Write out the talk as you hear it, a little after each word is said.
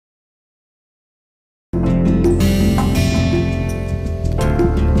So,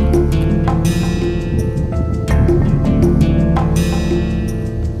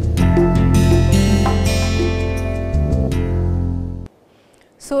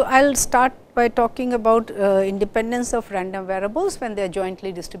 I will start by talking about independence of random variables when they are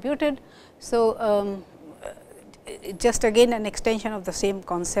jointly distributed. So, just again an extension of the same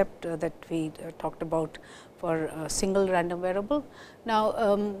concept that we talked about for a single random variable.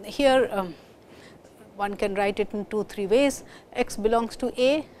 Now, here one can write it in 2-3 ways. X belongs to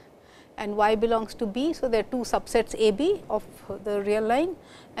A and y belongs to B. So, there are 2 subsets A B of the real line,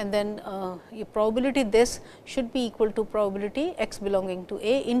 and then your probability this should be equal to probability x belonging to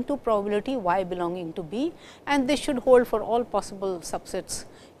A into probability y belonging to B, and this should hold for all possible subsets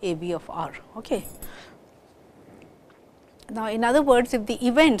A B of R. Okay. Now, in other words, if the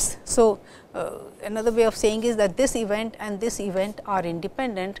events, so another way of saying is that this event and this event are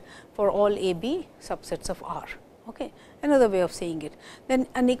independent for all A B subsets of R. Okay. Another way of saying it. Then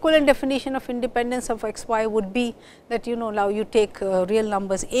an equivalent definition of independence of x y would be that now you take real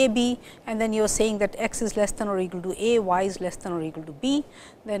numbers A B, and then you are saying that x is less than or equal to A, y is less than or equal to B,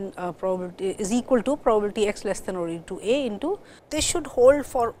 then probability is equal to probability x less than or equal to A into this should hold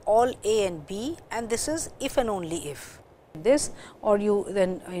for all A and B, and this is if and only if this, or you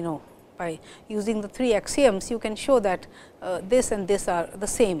then by using the 3 axioms you can show that this and this are the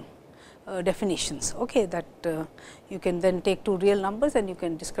same definitions. Okay, that you can then take 2 real numbers and you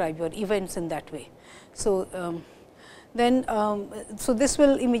can describe your events in that way. So, so this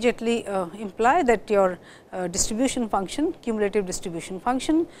will immediately imply that your distribution function, cumulative distribution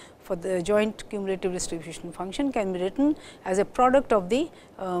function for the joint cumulative distribution function can be written as a product of the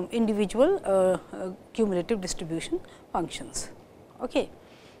individual cumulative distribution functions. Okay.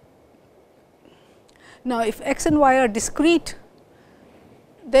 Now, if x and y are discrete,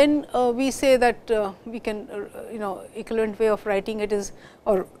 then we say that we can equivalent way of writing it is,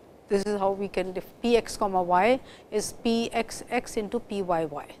 or this is how we can p x comma y is p x x into p y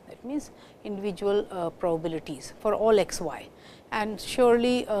y. That means, individual probabilities for all x y, and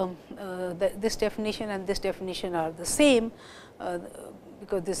surely this definition and this definition are the same,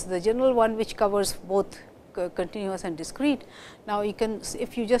 because this is the general one which covers both continuous and discrete. Now, you can,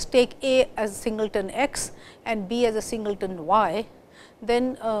 if you just take A as a singleton x and B as a singleton y,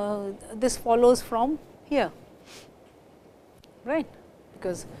 then this follows from here, right,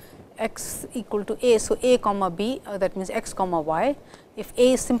 because x equal to A. So, A comma B, that means x comma y. If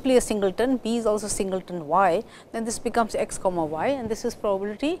A is simply a singleton, B is also singleton y, then this becomes x comma y, and this is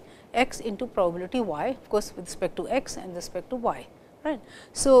probability x into probability y, of course, with respect to x and respect to y. Right.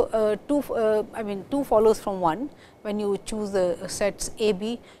 So, 2 follows from 1 when you choose the sets A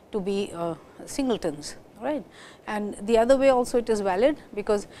B to be singletons, right. And the other way also it is valid,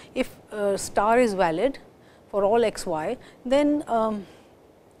 because if star is valid for all x y, then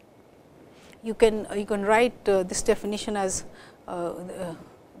you can write this definition as the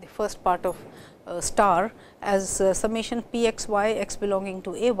first part of star as summation p x y, x belonging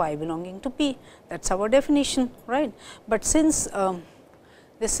to A, y belonging to P. That is our definition, right. But since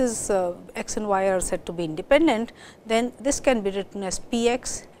this is x and y are said to be independent, then this can be written as p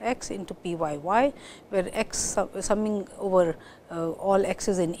x x into p y y, where x summing over all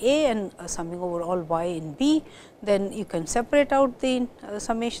x's in A and summing over all y in B. Then you can separate out the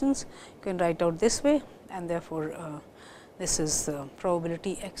summations, you can write out this way, and therefore, this is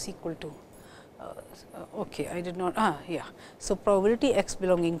probability x equal to okay, I did not yeah. So, probability x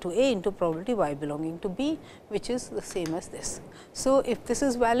belonging to A into probability y belonging to B, which is the same as this. So, if this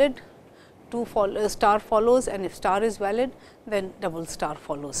is valid, star follows, and if star is valid, then double star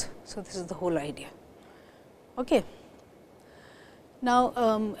follows. So, this is the whole idea. Okay. Now,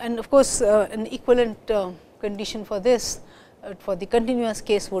 and of course, an equivalent condition for this for the continuous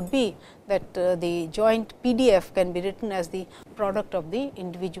case would be that the joint PDF can be written as the product of the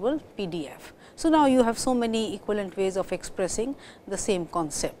individual PDF. So, now you have so many equivalent ways of expressing the same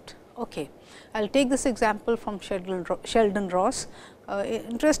concept. Okay. I will take this example from Sheldon Ross.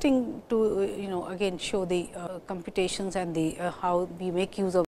 Interesting to again show the computations and the how we make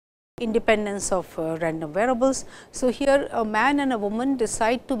use of independence of random variables. So, here a man and a woman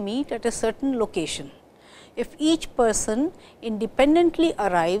decide to meet at a certain location. If each person independently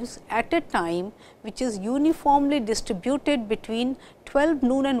arrives at a time which is uniformly distributed between 12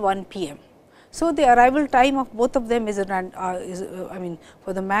 noon and 1 p.m. So, the arrival time of both of them is I mean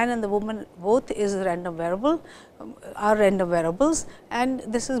for the man and the woman both is a random variable, are random variables, and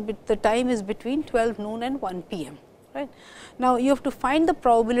this is the time is between 12 noon and 1 p.m. Right. Now, you have to find the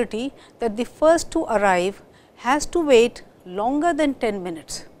probability that the first to arrive has to wait longer than 10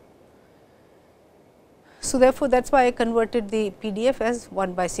 minutes. So, therefore, that is why I converted the PDF as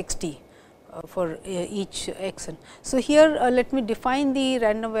 1 by 60 for each x. So, here let me define the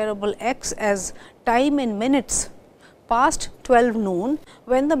random variable x as time in minutes past 12 noon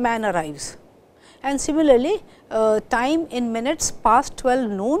when the man arrives, and similarly time in minutes past 12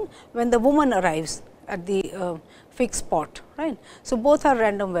 noon when the woman arrives at the fixed spot, right. So, both are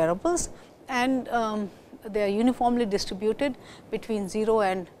random variables, and they are uniformly distributed between 0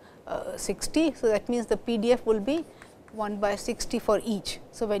 and 60. So, that means the PDF will be 1 by 60 for each.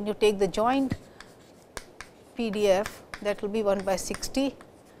 So, when you take the joint PDF, that will be 1 by 60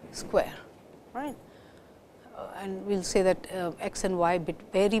 square, right, and we will say that x and y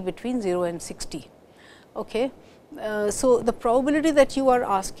vary between 0 and 60. Okay. So, the probability that you are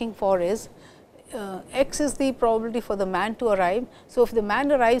asking for is x is the probability for the man to arrive. So, if the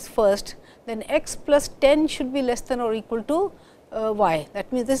man arrives first, then x plus 10 should be less than or equal to y.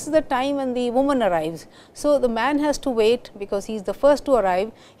 That means, this is the time when the woman arrives. So, the man has to wait, because he is the first to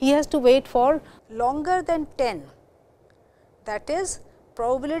arrive, he has to wait for longer than 10. That is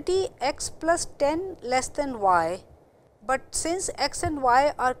probability x plus 10 less than y, but since x and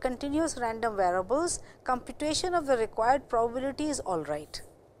y are continuous random variables, computation of the required probability is all right.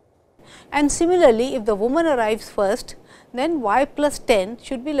 And similarly, if the woman arrives first, then y plus 10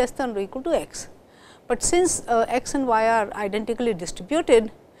 should be less than or equal to x. But since x and y are identically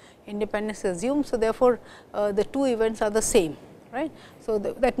distributed, independence is assumed. So, therefore, the two events are the same, right. So,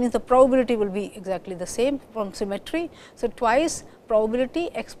 that means the probability will be exactly the same from symmetry. So, twice probability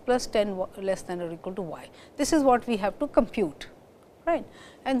x plus 10 less than or equal to y. This is what we have to compute, right.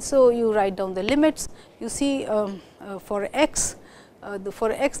 And so, you write down the limits. You see for x,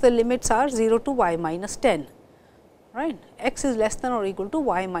 the limits are 0 to y minus 10. Right, x is less than or equal to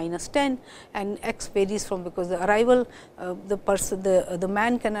y minus 10, and x varies from, because the arrival the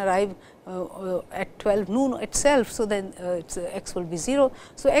man can arrive at 12 noon itself. So, then x will be 0.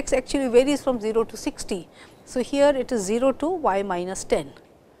 So, x actually varies from 0 to 60. So, here it is 0 to y minus 10,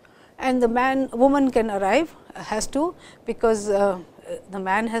 and the woman can arrive has to, because the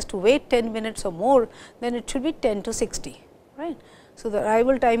man has to wait 10 minutes or more, then it should be 10 to 60, right. So, the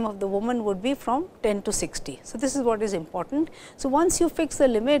arrival time of the woman would be from 10 to 60. So, this is what is important. So, once you fix the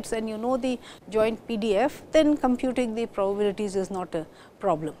limits and you know the joint PDF, then computing the probabilities is not a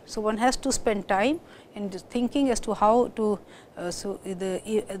problem. So, one has to spend time in thinking as to how to, so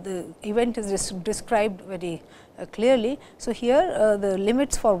the event is described very clearly. So, here the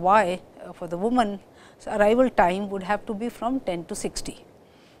limits for y for the woman's arrival time would have to be from 10 to 60,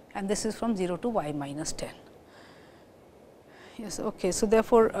 and this is from 0 to y minus 10. Yes, okay. So,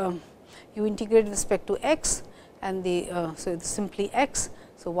 therefore, you integrate with respect to x, and the so it is simply x.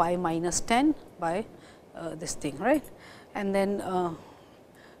 So, y minus 10 by this thing, right, and then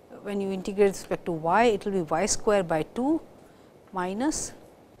when you integrate with respect to y, it will be y square by 2 minus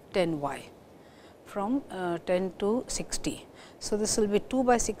 10 y from 10 to 60. So, this will be 2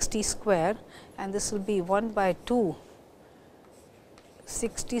 by 60 square, and this will be 1 by 2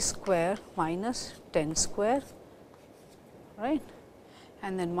 60 square minus 10 square, right,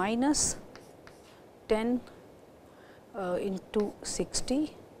 and then minus 10 into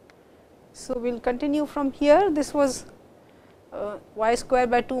 60. So, we will continue from here. This was y square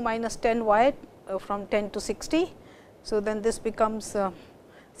by 2 minus 10 y from 10 to 60. So, then this becomes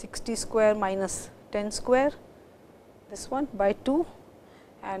 60 square minus 10 square, this one by 2,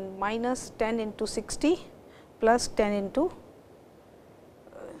 and minus 10 into 60 plus 10 into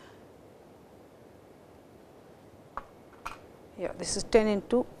this is 10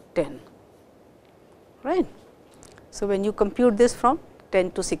 into 10, right. So, when you compute this from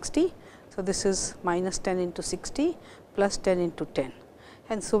 10 to 60, so this is minus 10 into 60 plus 10 into 10,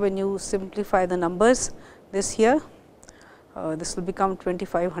 and so when you simplify the numbers, this here this will become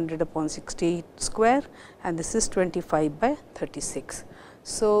 2500 upon 60 square, and this is 25 by 36.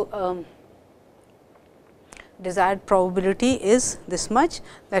 So, desired probability is this much.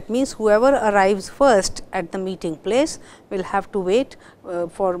 That means, whoever arrives first at the meeting place will have to wait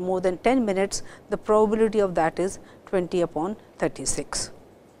for more than 10 minutes. The probability of that is 20 upon 36.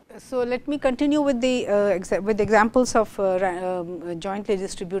 So, let me continue with the examples of jointly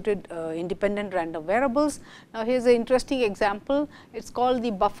distributed independent random variables. Now, here is an interesting example. It is called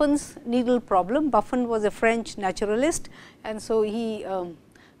the Buffon's needle problem. Buffon was a French naturalist, and so he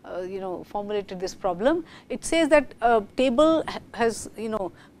formulated this problem. It says that a table has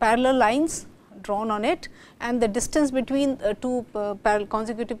parallel lines drawn on it, and the distance between two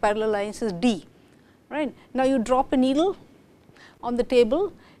consecutive parallel lines is d. Right now, you drop a needle on the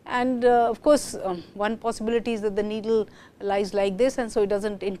table, And of course, one possibility is that the needle lies like this, and so it does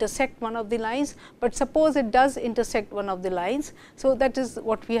not intersect one of the lines, but suppose it does intersect one of the lines. So, that is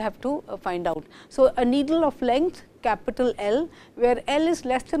what we have to find out. So, a needle of length capital L, where L is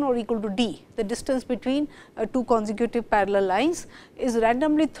less than or equal to D, the distance between two consecutive parallel lines, is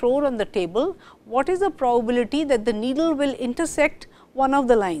randomly thrown on the table. What is the probability that the needle will intersect one of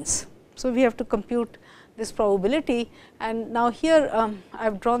the lines? So, we have to compute this probability, and now here I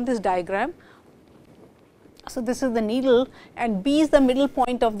have drawn this diagram. So, this is the needle, and B is the middle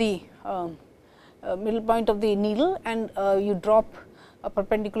point of the needle, and you drop a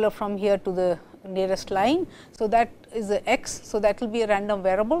perpendicular from here to the nearest line. So, that is the x. So, that will be a random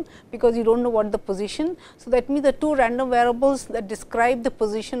variable, because you do not know what the position. So, that means the two random variables that describe the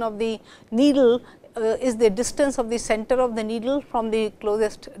position of the needle is the distance of the center of the needle from the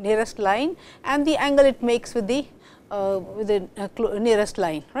closest nearest line, and the angle it makes with the nearest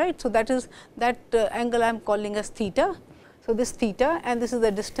line, right. So, that is that angle I am calling as theta. So, this theta, and this is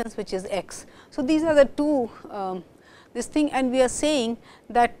the distance which is x. So, these are the two this thing, and we are saying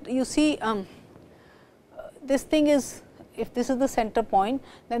that you see this thing is, if this is the center point,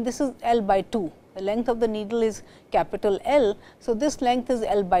 then this is L by 2. The length of the needle is capital L. So, this length is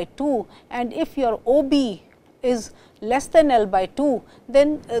L by 2, and if your OB is less than L by 2,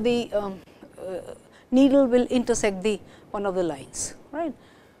 then the needle will intersect the one of the lines, right.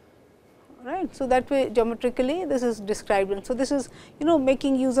 Right. So, that way geometrically this is described, and so this is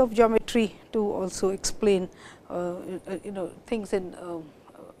making use of geometry to also explain things in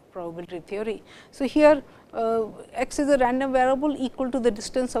probability theory. So, here x is a random variable equal to the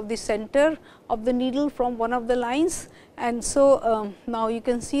distance of the center of the needle from one of the lines, and so now you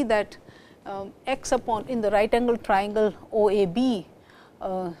can see that x upon in the right angle triangle OAB,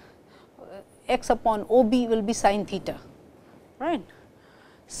 x upon OB will be sin theta, right.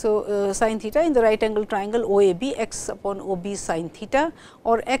 So, sin theta in the right angle triangle OAB, x upon OB is sin theta,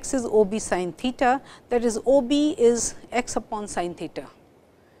 or x is OB sin theta, that is OB is x upon sin theta,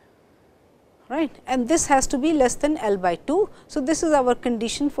 right, and this has to be less than L by 2. So, this is our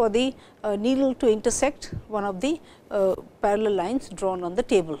condition for the needle to intersect one of the parallel lines drawn on the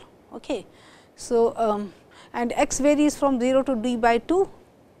table. Okay. So, and x varies from 0 to d by 2,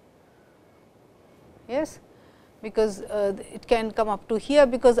 yes, because it can come up to here,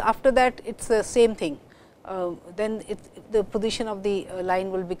 because after that it is the same thing. Then the position of the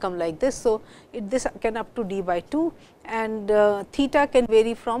line will become like this. So, this can up to d by 2, and theta can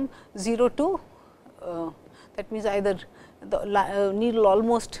vary from 0 to that means either the needle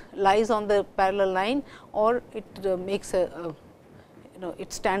almost lies on the parallel line, or it makes a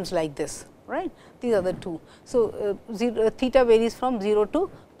it stands like this, right. These are the two. So, theta varies from 0 to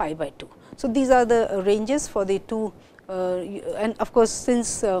pi by 2. So, these are the ranges for the two, and of course,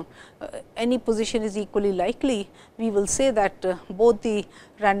 since any position is equally likely, we will say that both the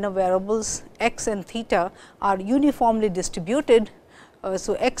random variables x and theta are uniformly distributed.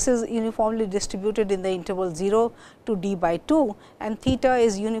 So, x is uniformly distributed in the interval 0 to d by 2, and theta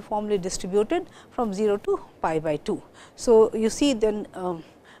is uniformly distributed from 0 to pi by 2. So, you see then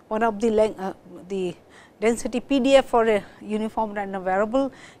one of the density PDF for a uniform random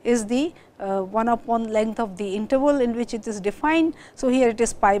variable is the 1 upon length of the interval in which it is defined. So, here it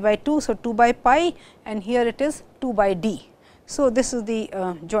is pi by 2. So, 2 by pi, and here it is 2 by d. So, this is the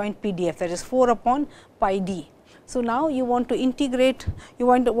joint PDF, that is 4 upon pi d. So, now you want to integrate, you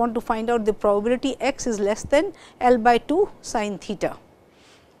want to find out the probability x is less than L by 2 sin theta,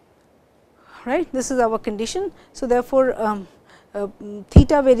 right. This is our condition. So, therefore,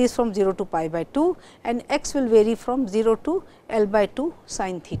 theta varies from 0 to pi by 2, and x will vary from 0 to L by 2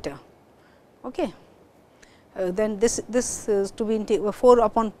 sin theta. Okay. Then this is to be 4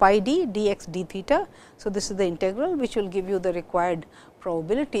 upon pi d dx d theta. So, this is the integral which will give you the required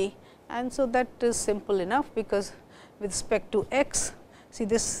probability, and so that is simple enough, because with respect to x, see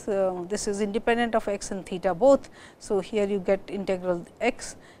this is independent of x and theta both. So, here you get integral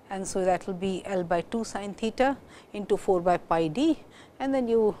x, and so that will be L by 2 sin theta into 4 by pi d, and then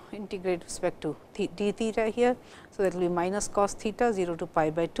you integrate with respect to d theta here. So, that will be minus cos theta 0 to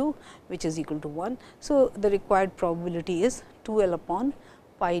pi by 2, which is equal to 1. So, the required probability is 2 L upon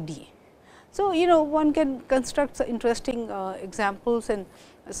pi d. So, one can construct interesting examples, and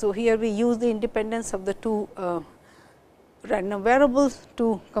so here we use the independence of the two random variables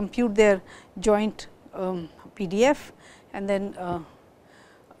to compute their joint PDF, and then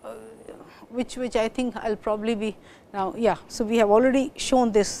which I think I will probably be now. Yeah. So, we have already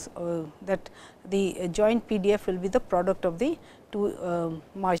shown this that the joint PDF will be the product of the two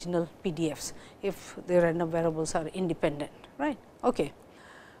marginal PDFs if the random variables are independent, right. Okay.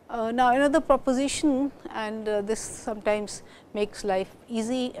 Now, another proposition, and this sometimes makes life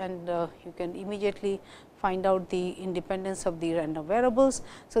easy, and you can immediately find out the independence of the random variables.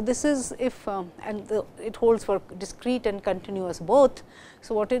 So, this is if it holds for discrete and continuous both.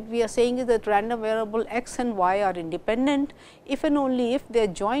 So, what we are saying is that random variable x and y are independent if and only if their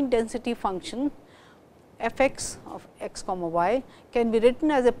joint density function f x of x comma y can be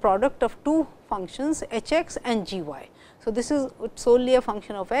written as a product of two functions h x and g y. So, this is solely a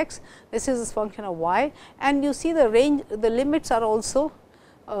function of x, this is a function of y, and you see the range, the limits are also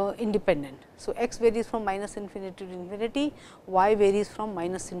independent. So, x varies from minus infinity to infinity, y varies from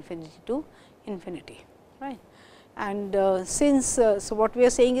minus infinity to infinity, right. And since, so what we are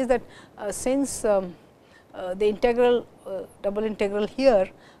saying is that since the integral double integral here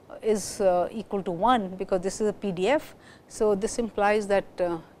is equal to 1, because this is a PDF. So, this implies that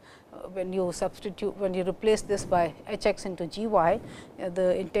when you substitute, when you replace this by h x into g y,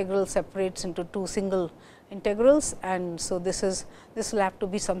 the integral separates into two single integrals, and so this will have to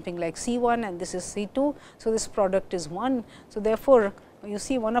be something like C 1 and this is C 2. So, this product is 1. So, therefore, you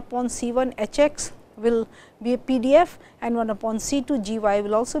see 1 upon C 1 h x will be a PDF and 1 upon C 2 g y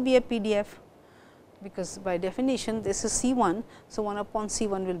will also be a PDF, because by definition this is C 1. So, 1 upon C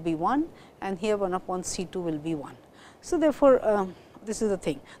 1 will be 1 and here 1 upon C 2 will be 1. So, therefore, this is the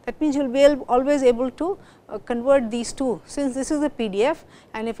thing. That means, you will be always able to convert these two, since this is a PDF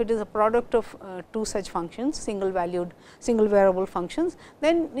and if it is a product of two such functions, single valued, single variable functions,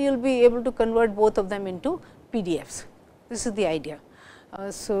 then you will be able to convert both of them into PDFs. This is the idea.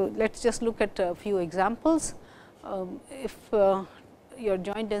 So, let us just look at a few examples. If your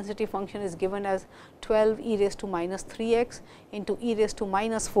joint density function is given as 12 e raised to minus 3 x into e raised to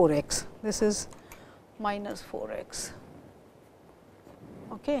minus 4 x, this is minus 4 x.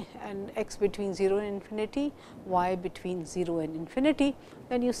 Okay, and x between 0 and infinity, y between 0 and infinity,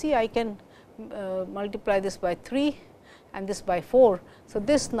 then you see I can multiply this by 3 and this by 4. So,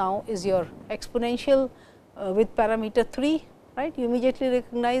 this now is your exponential with parameter 3, right. You immediately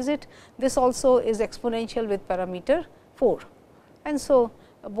recognize it. This also is exponential with parameter 4, and so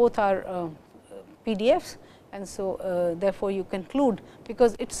both are PDFs, and so therefore, you conclude,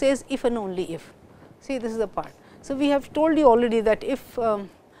 because it says if and only if. See, this is the part. So, we have told you already that if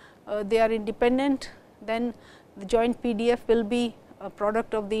they are independent, then the joint PDF will be a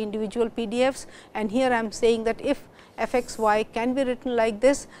product of the individual PDFs, and here I am saying that if f x y can be written like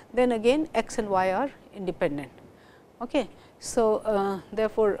this, then again x and y are independent. Okay. So,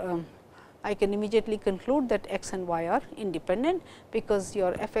 therefore, I can immediately conclude that x and y are independent, because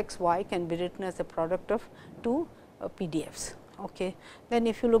your f x y can be written as a product of two PDFs. Okay. Then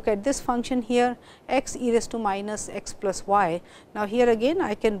if you look at this function here, x e raised to minus x plus y. Now, here again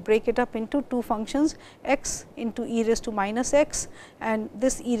I can break it up into two functions, x into e raised to minus x and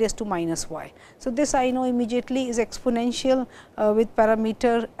this e raised to minus y. So, this I know immediately is exponential with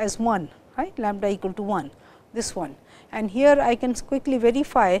parameter as 1, right, lambda equal to 1, this one. And here I can quickly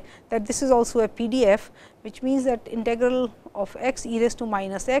verify that this is also a PDF, which means that integral of x e raised to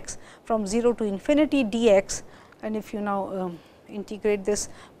minus x from 0 to infinity dx, and if you now integrate this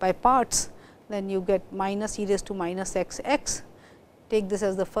by parts, then you get minus e raised to minus x x. Take this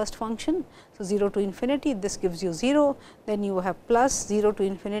as the first function. So, 0 to infinity, this gives you 0, then you have plus 0 to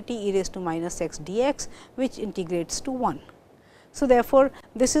infinity e raised to minus x dx, which integrates to 1. So, therefore,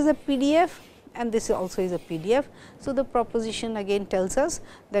 this is a PDF and this also is a PDF. So, the proposition again tells us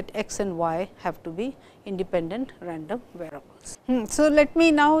that x and y have to be independent random variables. So, let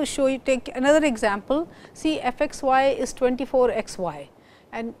me now show you, take another example. See, f x y is 24 x y,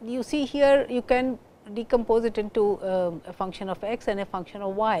 and you see here you can decompose it into a function of x and a function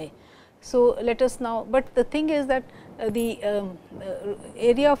of y. So, let us now, but the thing is that the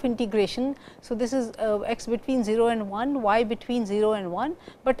area of integration. So, this is x between 0 and 1, y between 0 and 1,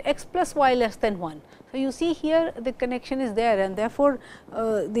 but x plus y less than 1. So, you see here the connection is there, and therefore,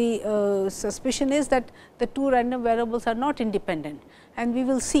 the suspicion is that the two random variables are not independent, and we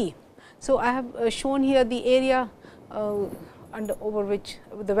will see. So, I have shown here the area over which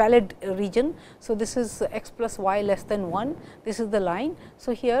the valid region. So, this is x plus y less than 1, this is the line.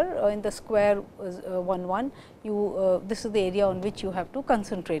 So, here in the square 1 1, you this is the area on which you have to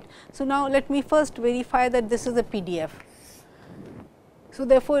concentrate. So, now let me first verify that this is a PDF. So,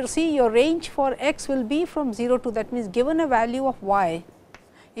 therefore, see your range for x will be from 0 to, that means, given a value of y,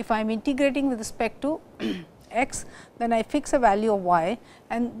 if I am integrating with respect to x, then I fix a value of y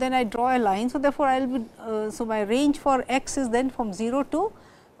and then I draw a line. So, therefore, I will be so my range for x is then from 0 to,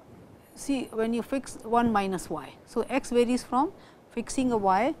 see, when you fix 1 minus y. So, x varies from fixing a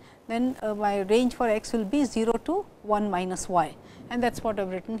y, then my range for x will be 0 to 1 minus y, and that is what I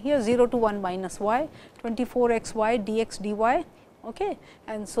have written here, 0 to 1 minus y, 24 x y dx dy. Okay.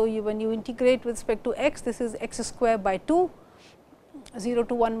 And so, when you integrate with respect to x, this is x square by 2, 0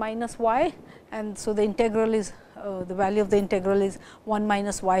 to 1 minus y, and so the integral is the value of the integral is 1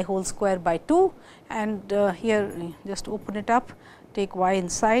 minus y whole square by 2, and here just open it up, take y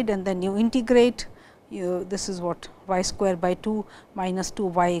inside, and then you integrate. This is what y square by 2 minus 2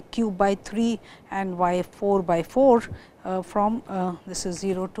 y cube by 3 and y 4 by 4 from this is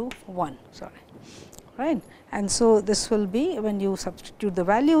 0 to 1, sorry, right. And so, this will be when you substitute the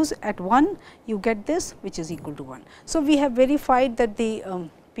values at 1, you get this, which is equal to 1. So, we have verified that the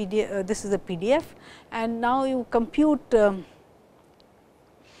PDF, this is a PDF, and now you compute the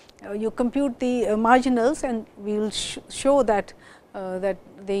marginals, and we will show that that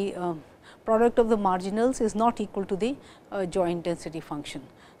the product of the marginals is not equal to the joint density function.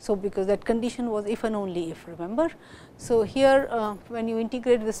 So, because that condition was if and only if, remember. So, here when you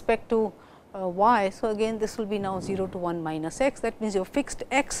integrate with respect to y. So, again this will be now 0 to 1 minus x, that means you have fixed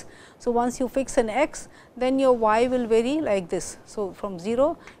x. So, once you fix an x, then your y will vary like this. So, from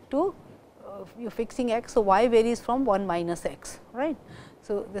 0 to you are fixing x. So, y varies from 1 minus x, right.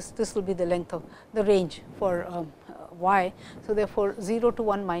 So, this will be the length of the range for y. So, therefore, 0 to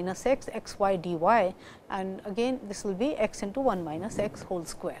 1 minus x, x y dy, and again this will be x into 1 minus x whole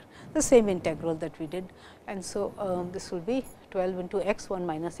square, the same integral that we did. And so, this will be 12 into x 1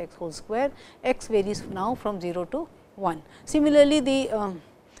 minus x whole square, x varies now from 0 to 1. Similarly, the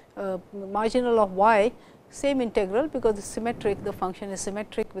marginal of y, same integral, because it is symmetric, the function is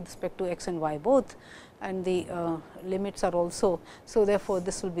symmetric with respect to x and y both, and the limits are also. So, therefore,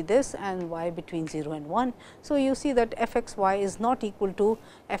 this will be this and y between 0 and 1. So, you see that f x y is not equal to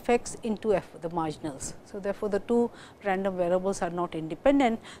f x into f the marginals. So, therefore, the two random variables are not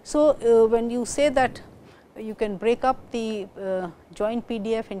independent. So, when you say that you can break up the joint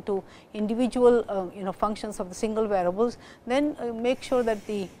PDF into individual functions of the single variables, then make sure that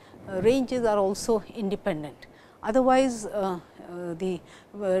the ranges are also independent. Otherwise, the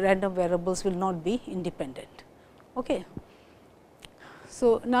random variables will not be independent. Okay.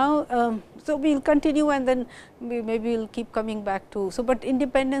 So, now, so we will continue, and then maybe we will keep coming back to. So, but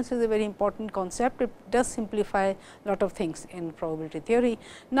independence is a very important concept. It does simplify a lot of things in probability theory.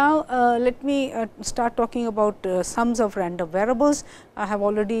 Now, let me start talking about sums of random variables. I have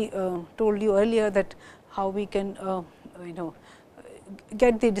already told you earlier that how we can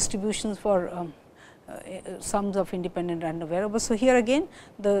get the distributions for sums of independent random variables. So, here again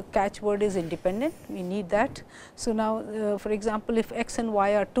the catchword is independent, we need that. So, now for example, if x and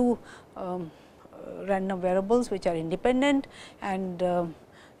y are two random variables which are independent, and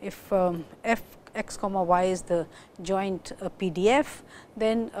if f x comma y is the joint PDF,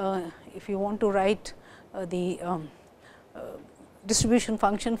 then if you want to write the distribution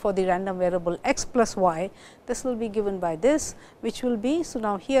function for the random variable x plus y, this will be given by this, which will be. So,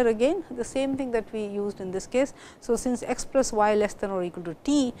 now here again the same thing that we used in this case. So, since x plus y less than or equal to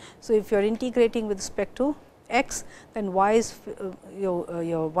t, so if you are integrating with respect to x, then y is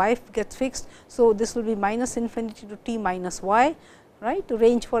your y gets fixed. So, this will be minus infinity to t minus y, right, the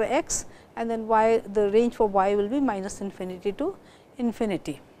range for x, and then y, the range for y will be minus infinity to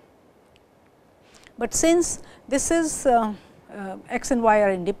infinity. But since this is x and y are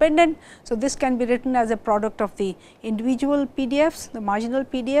independent. So, this can be written as a product of the individual PDFs, the marginal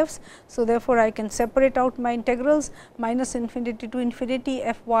PDFs. So, therefore, I can separate out my integrals minus infinity to infinity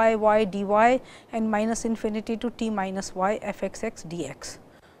f y y dy and minus infinity to t minus y f x x dx,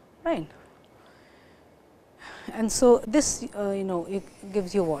 right. And so, this it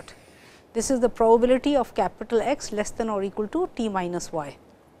gives you what? This is the probability of capital X less than or equal to t minus y,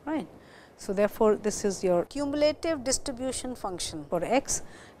 right. So, therefore, this is your cumulative distribution function for x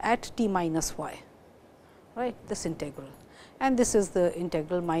at t minus y, right, this integral, and this is the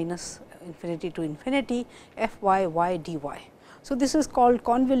integral minus infinity to infinity f y y dy. So, this is called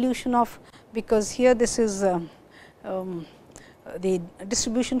convolution of, because here this is the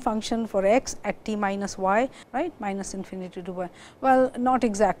distribution function for x at t minus y, right, minus infinity to y. Well, not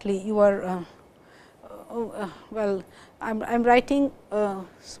exactly, you are well, I am writing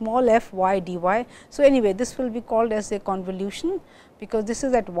small f y dy. So, anyway, this will be called as a convolution, because this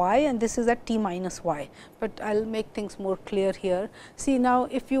is at y and this is at t minus y, but I will make things more clear here. See, now,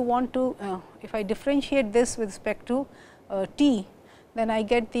 if you want to if I differentiate this with respect to t, then I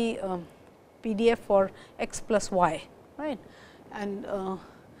get the PDF for x plus y, right, and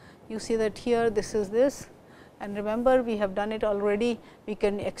you see that here this is this, and remember we have done it already. We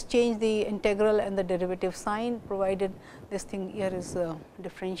can exchange the integral and the derivative sign, provided this thing here is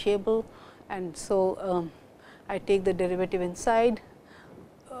differentiable. And so, I take the derivative inside,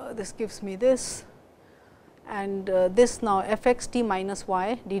 this gives me this, and this now f x t minus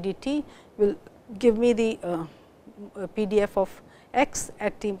y d d t will give me the PDF of x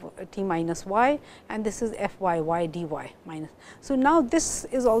at t minus y, and this is f y y d y minus. So, now this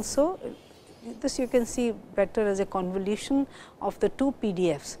is also, this you can see better as a convolution of the two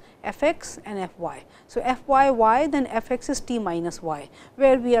PDFs f x and f y. So, f y y, then f x is t minus y,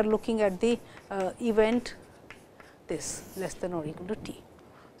 where we are looking at the event this less than or equal to t.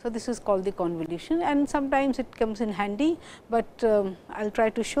 So, this is called the convolution, and sometimes it comes in handy, but I will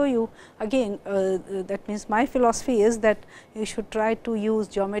try to show you again. That means, my philosophy is that you should try to use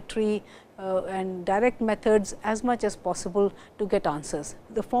geometry and direct methods as much as possible to get answers.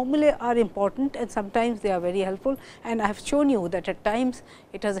 The formulae are important and sometimes they are very helpful, and I have shown you that at times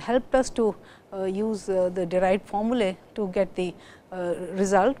it has helped us to use the derived formulae to get the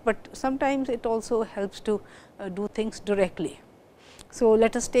result, but sometimes it also helps to do things directly. So,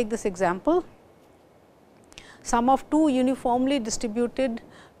 let us take this example. Sum of two uniformly distributed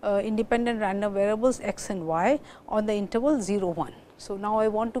independent random variables x and y on the interval 0 1. So, now I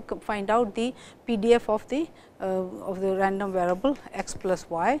want to find out the PDF of the random variable x plus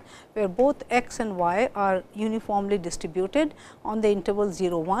y, where both x and y are uniformly distributed on the interval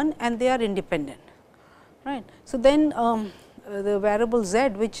 0 1 and they are independent. Right. So, then the variable z,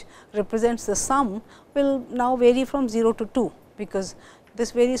 which represents the sum, will now vary from 0 to 2. Because this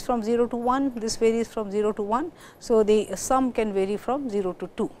varies from 0 to 1, this varies from 0 to 1. So, the sum can vary from 0 to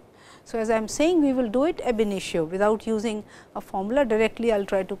 2. So, as I am saying, we will do it ab initio without using a formula directly. I will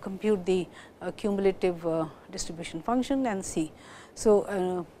try to compute the cumulative distribution function and see.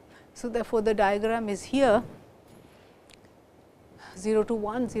 So, therefore, the diagram is here 0 to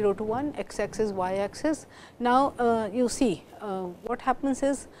 1, 0 to 1, x axis, y axis. Now, you see what happens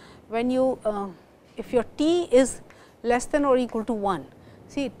is, when you if your t is less than or equal to 1.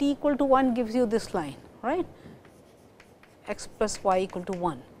 See, t equal to 1 gives you this line, right, x plus y equal to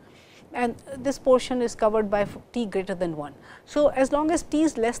 1, and this portion is covered by t greater than 1. So, as long as t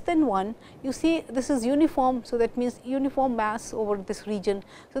is less than 1, you see this is uniform. So, that means uniform mass over this region.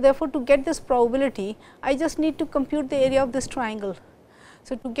 So, therefore, to get this probability, I just need to compute the area of this triangle.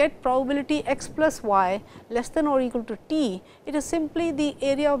 So, to get probability x plus y less than or equal to t, it is simply the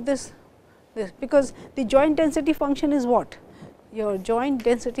area of this, because the joint density function is what? Your joint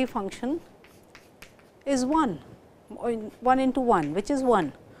density function is 1 into 1, which is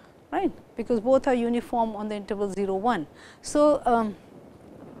 1, right, because both are uniform on the interval 0 1. So,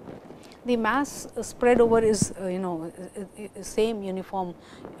 the mass spread over is same uniform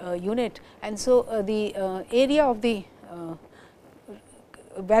unit, and so the area of the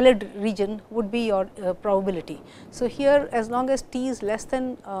valid region would be your probability. So, here as long as t is less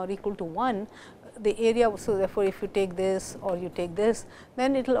than or equal to 1, the area. So, therefore, if you take this or you take this,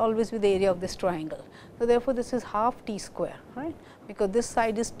 then it will always be the area of this triangle. So, therefore, this is half t square, right, because this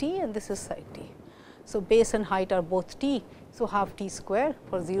side is t and this is side t. So, base and height are both t. So, half t square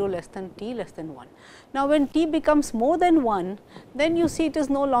for 0 less than t less than 1. Now, when t becomes more than 1, then you see it is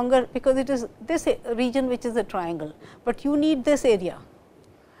no longer, because it is this region which is a triangle, but you need this area.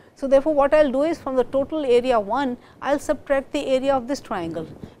 So, therefore, what I will do is, from the total area 1, I will subtract the area of this triangle,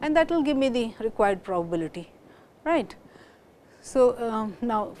 and that will give me the required probability, right. So,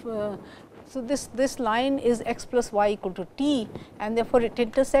 now, so this line is x plus y equal to t, and therefore, it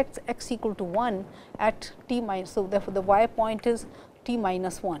intersects x equal to 1 at t minus. So, therefore, the y point is t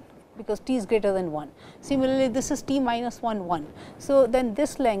minus 1, because t is greater than 1. Similarly, this is t minus 1 1. So, then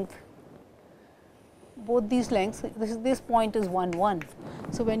this length, both these lengths, this point is 1 1.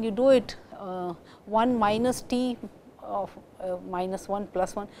 So, when you do it 1 minus t of minus 1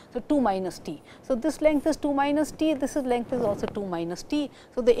 plus 1. So, 2 minus t. So, this length is 2 minus t, this length is also 2 minus t.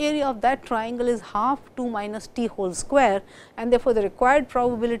 So, the area of that triangle is half 2 minus t whole square, and therefore, the required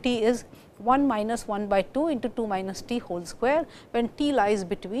probability is 1 minus 1 by 2 into 2 minus t whole square, when t lies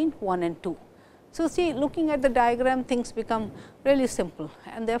between 1 and 2. So, see, looking at the diagram, things become really simple,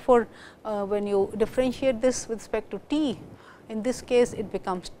 and therefore, when you differentiate this with respect to t, in this case it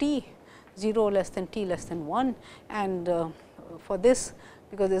becomes t 0 less than t less than 1, and for this,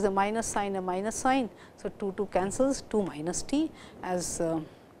 because there is a minus sign. So, 2 cancels, 2 minus t, as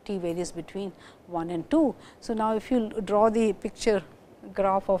t varies between 1 and 2. So, now if you draw the picture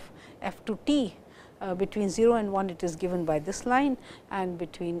graph of f to t, between 0 and 1 it is given by this line, and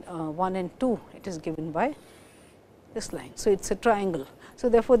between 1 and 2 it is given by this line. So, it is a triangle. So,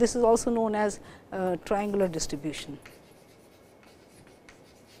 therefore, this is also known as triangular distribution.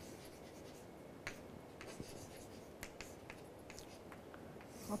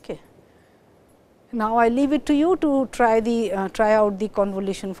 Okay. Now, I leave it to you to try out the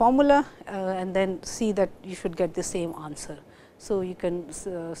convolution formula and then see that you should get the same answer. So, you can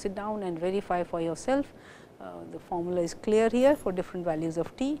sit down and verify for yourself. The formula is clear here for different values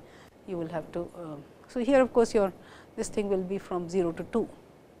of t. You will have to. So, here of course, this thing will be from 0 to 2,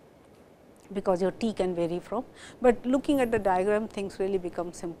 because your t can vary from, but looking at the diagram things really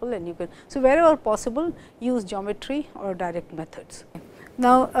become simple and you can. So, wherever possible use geometry or direct methods.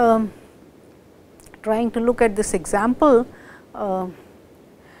 Now, trying to look at this example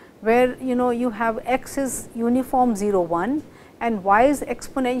where you have x is uniform 0 1 and y is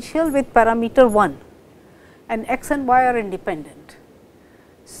exponential with parameter 1 and x and y are independent.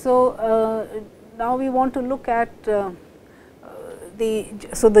 So, now we want to look at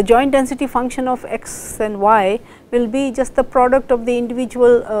the joint density function of x and y will be just the product of the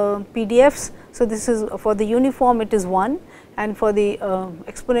individual PDFs. So, this is for the uniform it is 1 and for the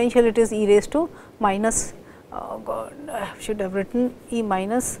exponential it is e raised to minus God, I should have written e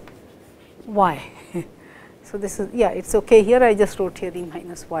minus y. So, this is it is okay here, I just wrote here e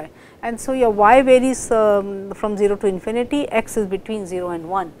minus y, and so your y varies from 0 to infinity, x is between 0 and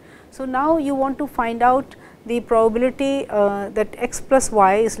 1. So, now you want to find out the probability that x plus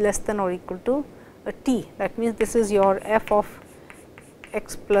y is less than or equal to t. That means, this is your f of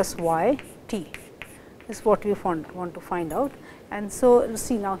x plus y t. This is what we want to find out. And so,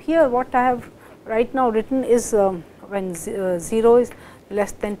 see now here what I have right now written is when 0 is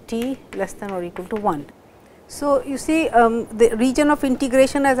less than t less than or equal to 1. So, you see the region of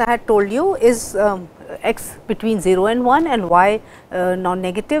integration, as I had told you, is x between 0 and 1 and y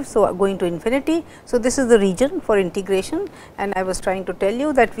non-negative. So, going to infinity. So, this is the region for integration, and I was trying to tell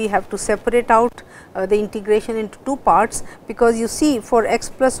you that we have to separate out the integration into two parts, because you see for x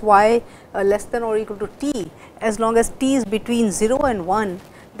plus y less than or equal to t, as long as t is between 0 and 1,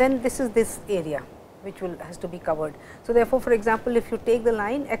 then this is this area which has to be covered. So, therefore, for example, if you take the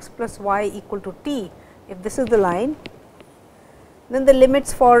line x plus y equal to t, if this is the line, then the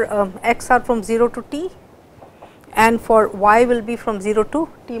limits for x are from 0 to t and for y will be from 0 to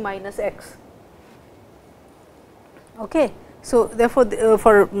t minus x. Okay. So, therefore,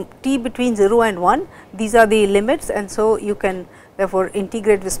 for t between 0 and 1, these are the limits, and so you can therefore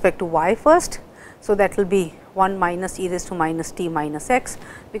integrate with respect to y first. So, that will be 1 minus e raised to minus t minus x,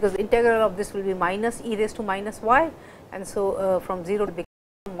 because the integral of this will be minus e raised to minus y, and so from 0 to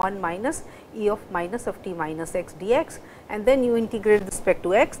 1 minus e of minus of t minus x dx, and then you integrate with respect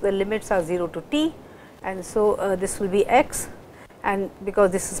to x, the limits are 0 to t, and so this will be x, and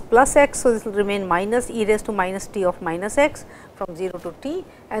because this is plus x, so this will remain minus e raised to minus t of minus x from 0 to t,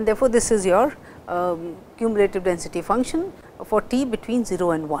 and therefore, this is your cumulative density function for t between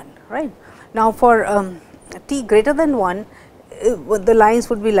 0 and 1, right. Now, for t greater than 1, the lines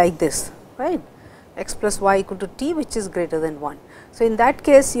would be like this, right, x plus y equal to t, which is greater than 1. So, in that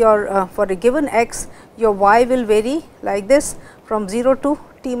case, your for a given x, your y will vary like this from 0 to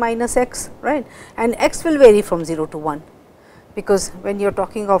t minus x, right, and x will vary from 0 to 1, because when you are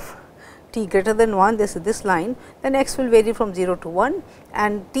talking of t greater than 1, this is this line, then x will vary from 0 to 1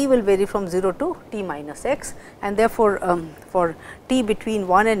 and t will vary from 0 to t minus x, and therefore, for t between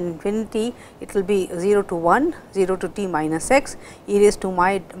 1 and infinity, it will be 0 to 1, 0 to t minus x, e raised to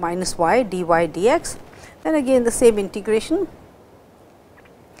minus y dy dx. Then again the same integration,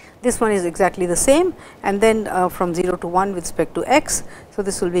 this one is exactly the same, and then from 0 to 1 with respect to x. So,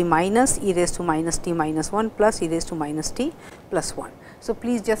 this will be minus e raised to minus t minus 1 plus e raised to minus t plus 1. So,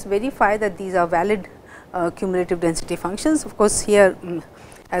 please just verify that these are valid cumulative density functions. Of course, here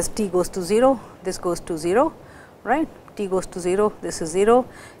as t goes to 0, this goes to 0, right, t goes to 0, this is 0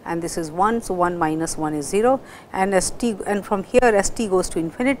 and this is 1. So, 1 minus 1 is 0, and as t, and from here as t goes to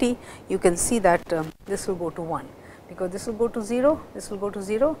infinity, you can see that this will go to 1, because this will go to 0, this will go to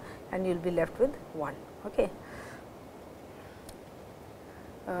 0, and you will be left with 1. Okay.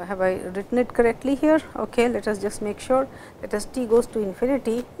 Have I written it correctly here? Okay, let us just make sure that as t goes to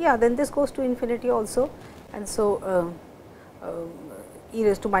infinity, then this goes to infinity also, and so e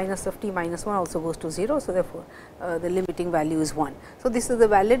raised to minus of t minus 1 also goes to 0. So, therefore, the limiting value is 1. So, this is the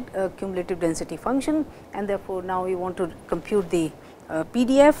valid cumulative density function, and therefore, now we want to compute the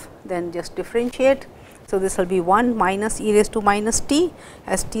PDF, then just differentiate. So, this will be 1 minus e raised to minus t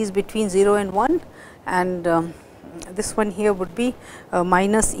as t is between 0 and 1, and this one here would be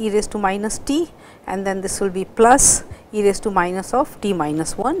minus e raised to minus t, and then this will be plus e raised to minus of t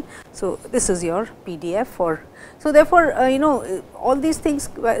minus 1. So, this is your PDF for. So, therefore, all these things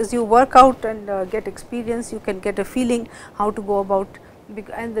as you work out and get experience, you can get a feeling how to go about,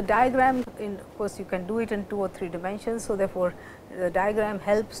 and the diagram of course, you can do it in 2 or 3 dimensions. So, therefore, the diagram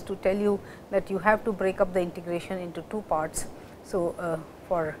helps to tell you that you have to break up the integration into 2 parts. So,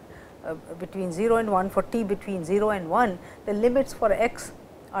 for between 0 and 1, for t between 0 and 1, the limits for x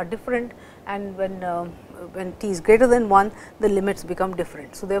are different, and when t is greater than 1, the limits become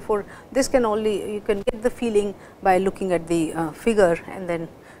different. So, therefore, this can only, you can get the feeling by looking at the figure and then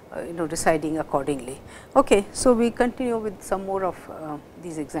deciding accordingly. Okay. So, we continue with some more of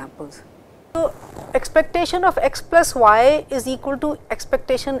these examples. So, expectation of x plus y is equal to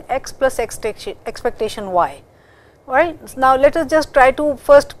expectation x plus expectation y, right. Now, let us just try to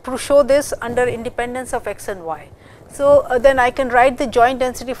first show this under independence of x and y. So, then I can write the joint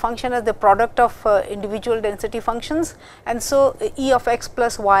density function as the product of individual density functions, and so E of x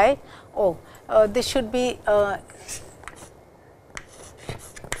plus y, this should be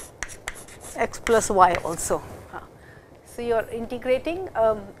x plus y also. So, you are integrating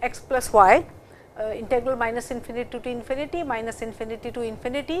x plus y, integral minus infinity to infinity minus infinity to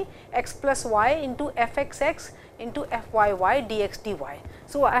infinity x plus y into f x x into f y y dx dy.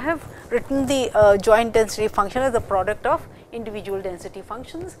 So, I have written the joint density function as the product of individual density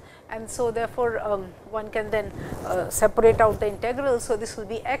functions, and so therefore, one can then separate out the integral. So, this will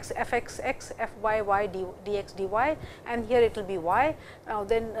be x f x x f y y dx dy, and here it will be y. Now,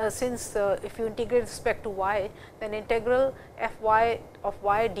 then since if you integrate with respect to y, then integral f y of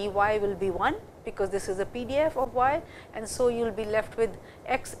y dy will be 1, because this is a PDF of y, and so you will be left with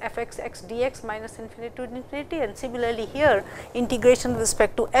x f x x dx minus infinity to infinity, and similarly here integration with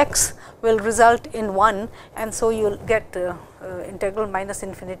respect to x will result in 1, and so you will get integral minus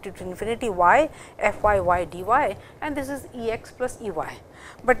infinity to infinity y f y y dy, and this is E x plus E y.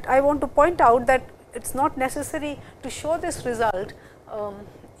 But I want to point out that it is not necessary to show this result,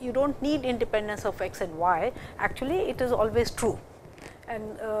 you do not need independence of x and y, actually it is always true.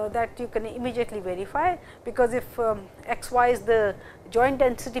 And that you can immediately verify, because if x y is the joint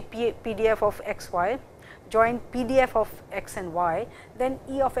density PDF of x y, joint PDF of x and y, then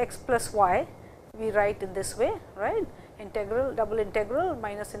E of x plus y we write in this way, right, integral double integral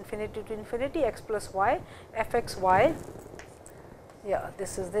minus infinity to infinity x plus y f x y, yeah,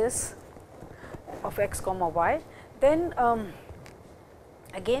 this is this of x comma y. Then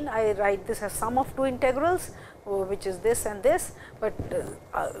again I write this as sum of 2 integrals, which is this and this, but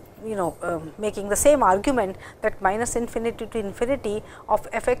making the same argument that minus infinity to infinity of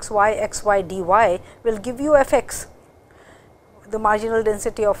f x y x y dy will give you f x, the marginal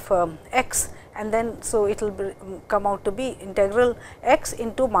density of x, and then so it will come out to be integral x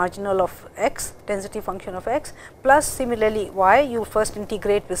into marginal of x, density function of x, plus similarly y, you first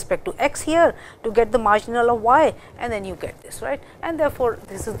integrate with respect to x here to get the marginal of y, and then you get this, right, and therefore,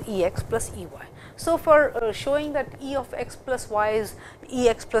 this is E x plus E y. So, for showing that E of x plus y is E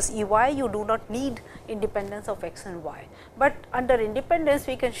x plus E y, you do not need independence of x and y, but under independence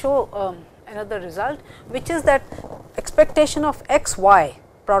we can show another result, which is that expectation of x y,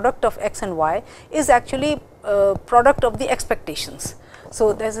 product of x and y, is actually product of the expectations.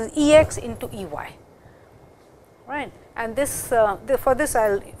 So, this is E x into E y, right, and this for this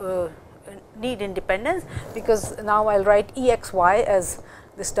I will need independence, because now I will write E x y as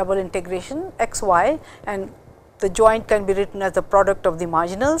this double integration x y, and the joint can be written as the product of the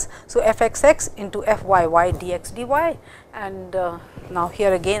marginals. So, f x x into f y y dx dy, and now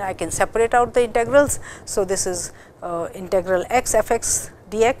here again I can separate out the integrals. So, this is integral x f x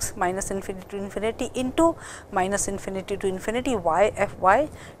dx minus infinity to infinity into minus infinity to infinity y f y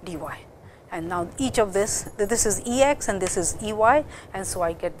dy, and now each of this is E x and this is E y, and so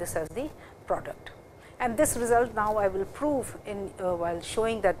I get this as the product. And this result now I will prove in while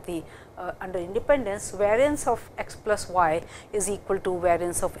showing that the under independence, variance of x plus y is equal to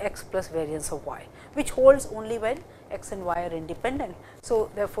variance of x plus variance of y, which holds only when x and y are independent. So,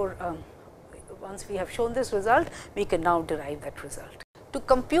 therefore, once we have shown this result, we can now derive that result. To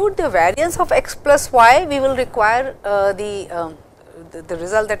compute the variance of x plus y, we will require the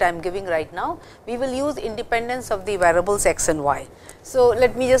result that I am giving right now. We will use independence of the variables x and y. So,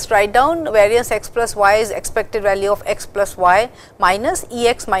 let me just write down variance x plus y is expected value of x plus y minus E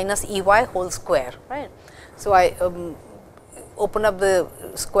x minus E y whole square, right. So, I open up the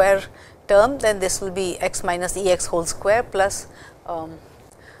square term, then this will be x minus E x whole square plus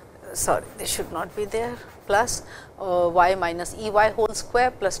sorry, this should not be there, plus y minus E y whole square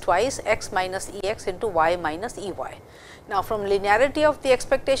plus twice x minus E x into y minus E y. Now, from linearity of the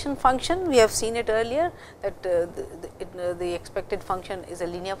expectation function, we have seen it earlier that the expected function is a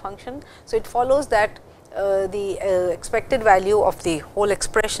linear function. So, it follows that the expected value of the whole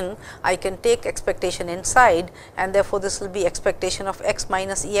expression, I can take expectation inside, and therefore, this will be expectation of x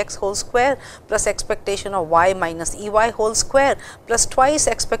minus E x whole square plus expectation of y minus E y whole square plus twice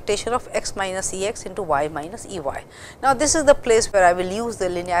expectation of x minus E x into y minus E y. Now, this is the place where I will use the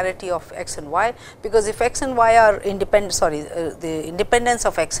linearity of x and y, because if x and y are independent, the independence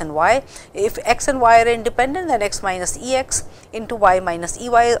of x and y, if x and y are independent, then x minus E x into y minus E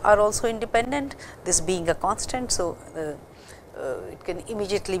y are also independent, this being a constant. So, it can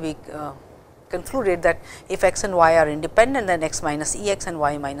immediately be concluded that if x and y are independent, then x minus E x and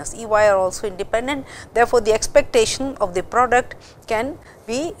y minus E y are also independent. Therefore, the expectation of the product can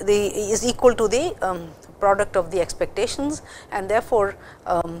be is equal to the product of the expectations, and therefore,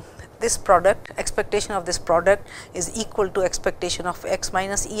 this product expectation of this product is equal to expectation of x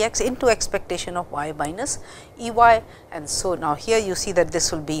minus E x into expectation of y minus E y. And so, now here you see that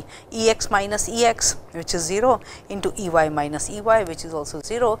this will be E x minus E x, which is 0, into E y minus E y, which is also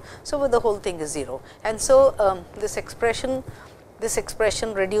 0. So, the whole thing is 0, and so this expression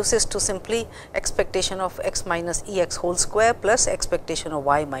reduces to simply expectation of x minus E x whole square plus expectation of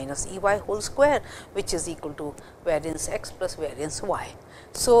y minus E y whole square, which is equal to variance x plus variance y.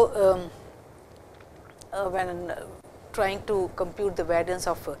 So, when trying to compute the variance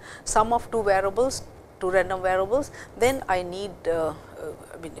of sum of two random variables, then I need I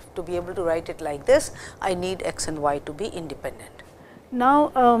mean, to be able to write it like this, I need x and y to be independent.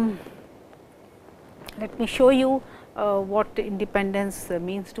 Now, let me show you what independence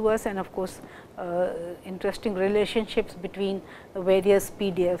means to us, and of course, interesting relationships between the various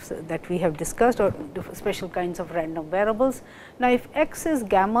PDFs that we have discussed, or special kinds of random variables. Now, if x is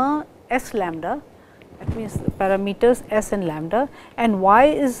gamma s lambda, that means parameters s and lambda, and y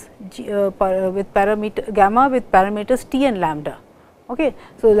is with parameter gamma with parameters t and lambda. Okay.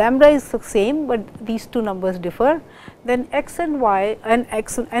 So, lambda is the same, but these two numbers differ. Then x and y and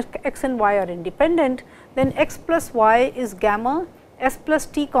x and y are independent. Then x plus y is gamma s plus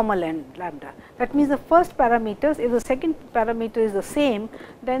t comma lambda. That means, the first parameters, if the second parameter is the same,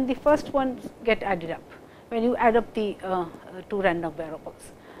 then the first ones get added up when you add up the two random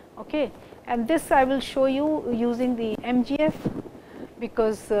variables. Okay. And this I will show you using the MGF,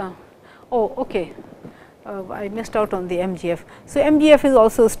 because I missed out on the MGF. So, MGF is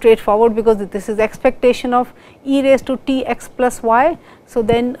also straightforward, because this is expectation of e raised to t x plus y. So,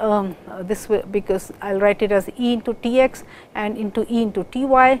 then this will, because I will write it as e into t x and into e into t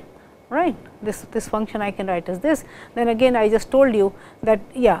y, right. This function I can write as this. Then again I just told you that,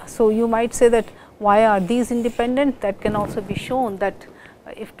 yeah. So, you might say that why are these independent? That can also be shown that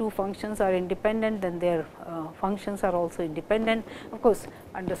if two functions are independent, then their functions are also independent, of course,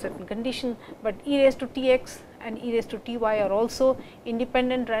 under certain condition, but e raised to t x and e raised to t y are also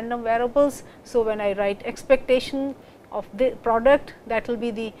independent random variables. So, when I write expectation of the product, that will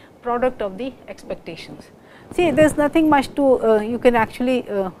be the product of the expectations. See, there is nothing much to you can actually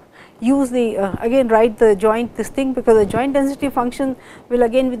use the again write the joint this thing, because the joint density function will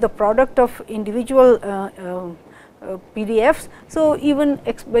again be the product of individual PDFs. So, even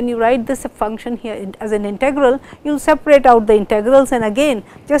when you write this function here as an integral, you will separate out the integrals, and again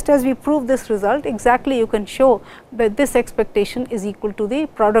just as we prove this result, exactly you can show that this expectation is equal to the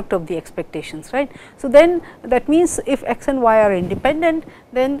product of the expectations, right. So, then that means, if x and y are independent,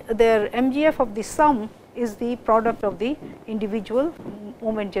 then their MGF of the sum is the product of the individual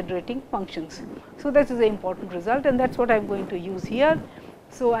moment generating functions. So, that is the important result, and that is what I am going to use here.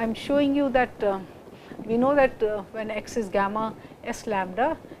 So, I am showing you that we know that when x is gamma s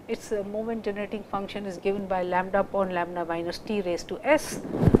lambda, its moment generating function is given by lambda upon lambda minus t raised to s,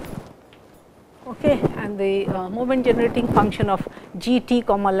 okay, and the moment generating function of g t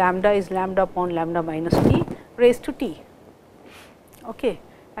comma lambda is lambda upon lambda minus t raised to t. Okay.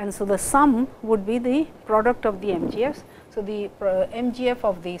 And so, the sum would be the product of the MGFs. So, the MGF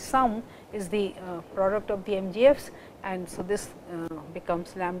of the sum is the product of the MGFs, and so this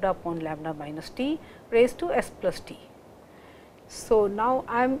becomes lambda upon lambda minus t raised to s plus t. So, now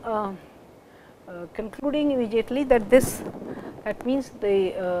I am concluding immediately that that means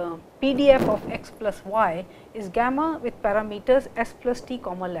the PDF of x plus y is gamma with parameters s plus t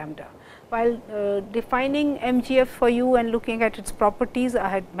comma lambda. While defining MGF for you and looking at its properties, I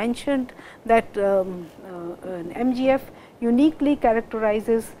had mentioned that an MGF uniquely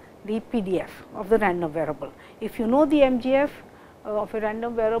characterizes the PDF of the random variable. If you know the MGF of a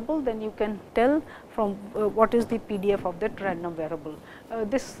random variable, then you can tell from what is the PDF of that random variable.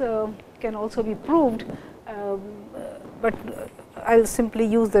 This can also be proved but I will simply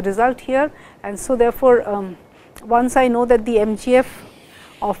use the result here. And so, therefore, once I know that the MGF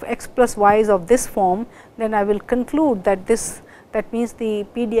of x plus y is of this form, then I will conclude that that means the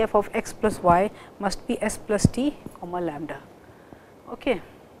PDF of x plus y must be s plus t comma lambda. Okay.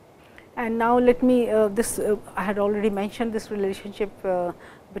 And now, let me I had already mentioned this relationship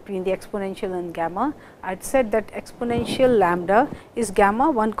between the exponential and gamma. I had said that exponential lambda is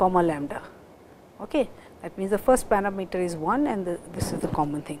gamma 1 comma lambda. Okay. That means, the first parameter is 1 and this is the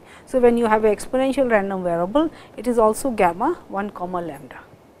common thing. So, when you have an exponential random variable, it is also gamma 1 comma lambda.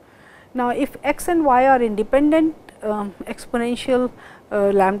 Now, if x and y are independent exponential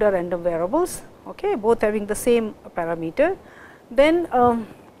lambda random variables, okay, both having the same parameter, then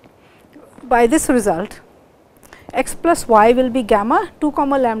by this result x plus y will be gamma 2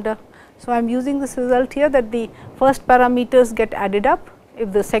 comma lambda. So, I am using this result here that the first parameters get added up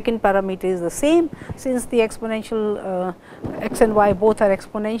if the second parameter is the same, since the exponential x and y both are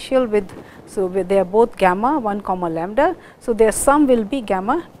exponential with, so they are both gamma 1 comma lambda. So, their sum will be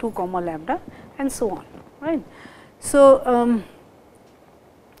gamma 2 comma lambda and so on, right. So,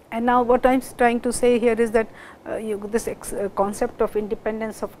 and now what I am trying to say here is that this concept of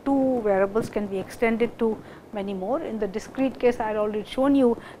independence of two variables can be extended to many more. In the discrete case, I had already shown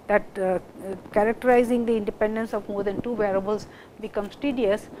you that characterizing the independence of more than two variables becomes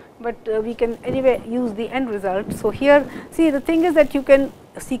tedious, but we can anyway use the end result. So, here see, the thing is that you can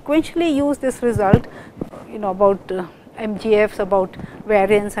sequentially use this result, about MGFs, about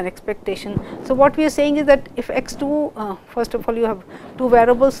variance and expectation. So, what we are saying is that if x 2 first of all you have two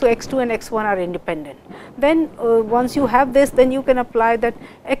variables. So, x 2 and x 1 are independent. Then once you have this, then you can apply that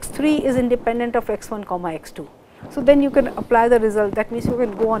x 3 is independent of x 1 comma x 2. So, then you can apply the result, that means you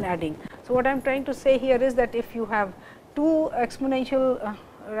can go on adding. So, what I am trying to say here is that if you have two exponential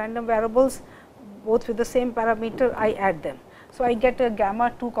random variables both with the same parameter, I add them. So, I get a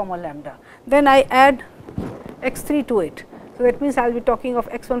gamma 2 comma lambda, then I add x 3 to it. So, that means I will be talking of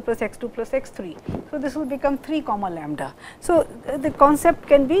x 1 plus x 2 plus x 3. So, this will become 3 comma lambda. So, the concept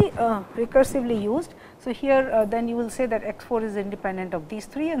can be recursively used. So, here then you will say that x 4 is independent of these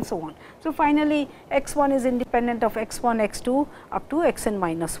 3 and so on. So, finally, x 1 is independent of x 1, x 2 up to x n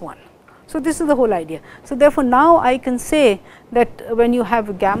minus 1. So, this is the whole idea. So, therefore, now I can say that when you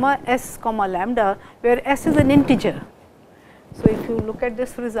have gamma s comma lambda, where s is an integer. So, if you look at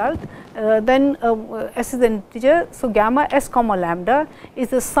this result, then s is an integer. So, gamma s comma lambda is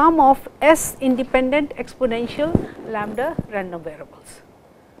the sum of s independent exponential lambda random variables.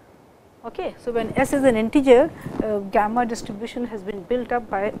 Okay. So, when s is an integer, gamma distribution has been built up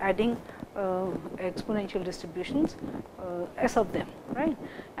by adding exponential distributions, s of them, right.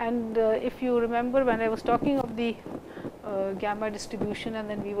 And if you remember, when I was talking of the gamma distribution, and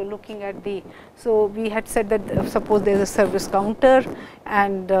then we were looking at the, so we had said that suppose there is a service counter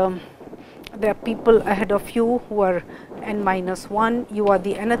and there are people ahead of you who are n minus 1, you are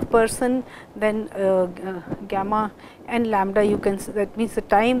the nth person, then gamma n lambda, you can, that means the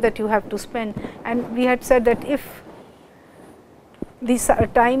time that you have to spend. And we had said that if the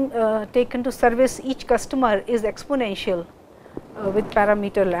time taken to service each customer is exponential with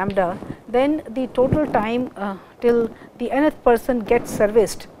parameter lambda, then the total time till the nth person gets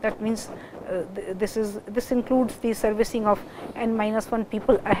serviced, that means this includes the servicing of n minus 1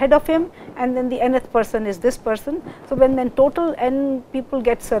 people ahead of him, and then the nth person is this person. So, when then total n people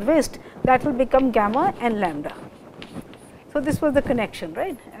get serviced, that will become gamma n lambda. So, this was the connection,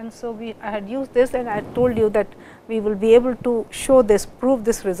 right. And so, I had used this, and I had told you that we will be able to show this, prove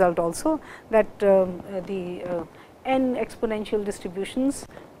this result also, that the n exponential distributions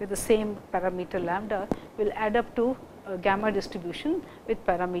with the same parameter lambda will add up to a gamma distribution with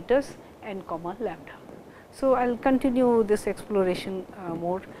parameters n comma lambda. So, I will continue this exploration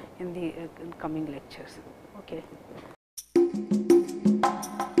more in the coming lectures. Okay.